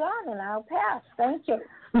all done, and I'll pass. Thank you.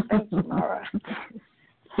 Thank you, Laura.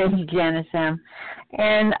 Thank you, Janice M.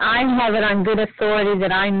 And I have it on good authority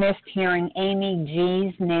that I missed hearing Amy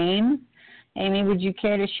G's name. Amy, would you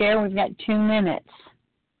care to share? We've got 2 minutes.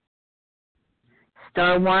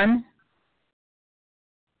 *1.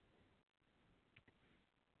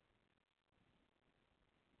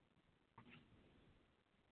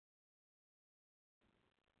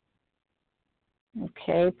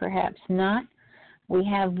 Okay, perhaps not. We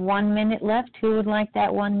have 1 minute left. Who would like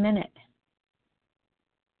that 1 minute?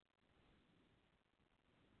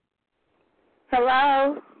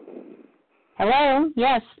 Hello? Hello?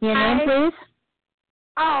 Yes, your name, please?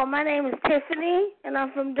 Oh, my name is Tiffany, and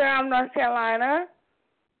I'm from Durham, North Carolina.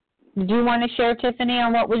 Do you want to share, Tiffany,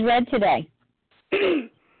 on what was read today?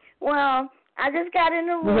 Well, I just got in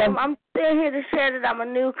the room. I'm still here to share that I'm a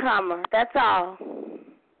newcomer. That's all.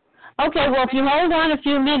 Okay, well, if you hold on a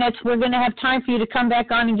few minutes, we're going to have time for you to come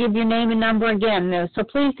back on and give your name and number again. So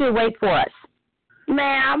please do wait for us.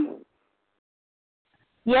 Ma'am?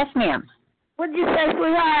 Yes, ma'am. What did you say,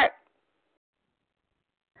 sweetheart?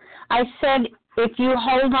 I said if you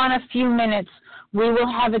hold on a few minutes, we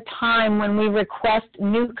will have a time when we request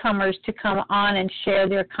newcomers to come on and share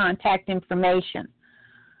their contact information.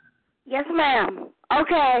 Yes, ma'am.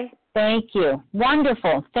 Okay. Thank you.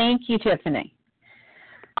 Wonderful. Thank you, Tiffany.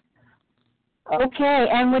 Okay,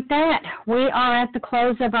 and with that, we are at the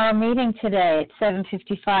close of our meeting today at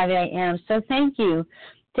 7:55 a.m. So thank you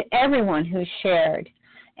to everyone who shared.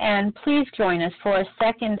 And please join us for a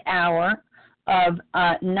second hour of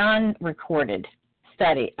non-recorded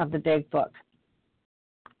study of the Big Book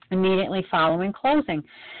immediately following closing.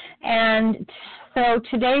 And so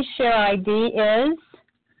today's share ID is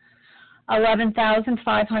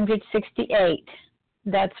 11,568.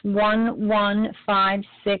 That's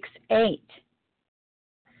 11568.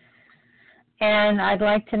 And I'd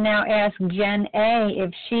like to now ask Jen A.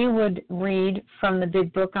 if she would read from the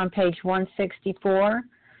Big Book on page 164.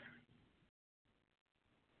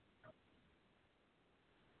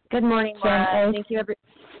 Good morning, Jen Maura. A. Thank you,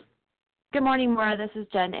 Good morning, Maura. This is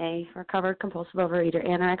Jen A., recovered compulsive overeater,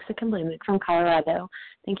 anorexic, and bulimic from Colorado.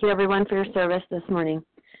 Thank you, everyone, for your service this morning.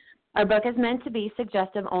 Our book is meant to be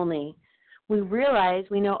suggestive only. We realize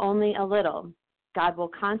we know only a little. God will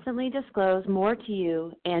constantly disclose more to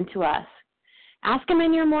you and to us. Ask Him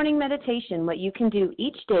in your morning meditation what you can do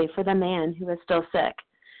each day for the man who is still sick.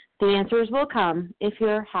 The answers will come if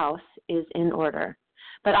your house is in order.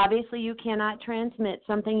 But obviously you cannot transmit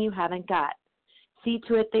something you haven't got. See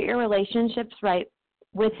to it that your relationship's right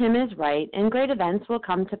with Him is right, and great events will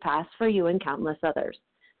come to pass for you and countless others.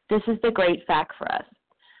 This is the great fact for us.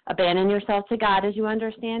 Abandon yourself to God as you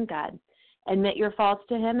understand God. Admit your faults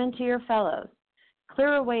to Him and to your fellows.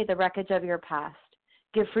 Clear away the wreckage of your past.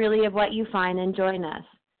 Give freely of what you find and join us.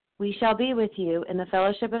 We shall be with you in the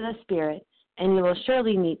fellowship of the Spirit, and you will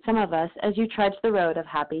surely meet some of us as you trudge the road of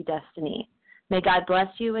happy destiny. May God bless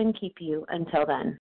you and keep you until then.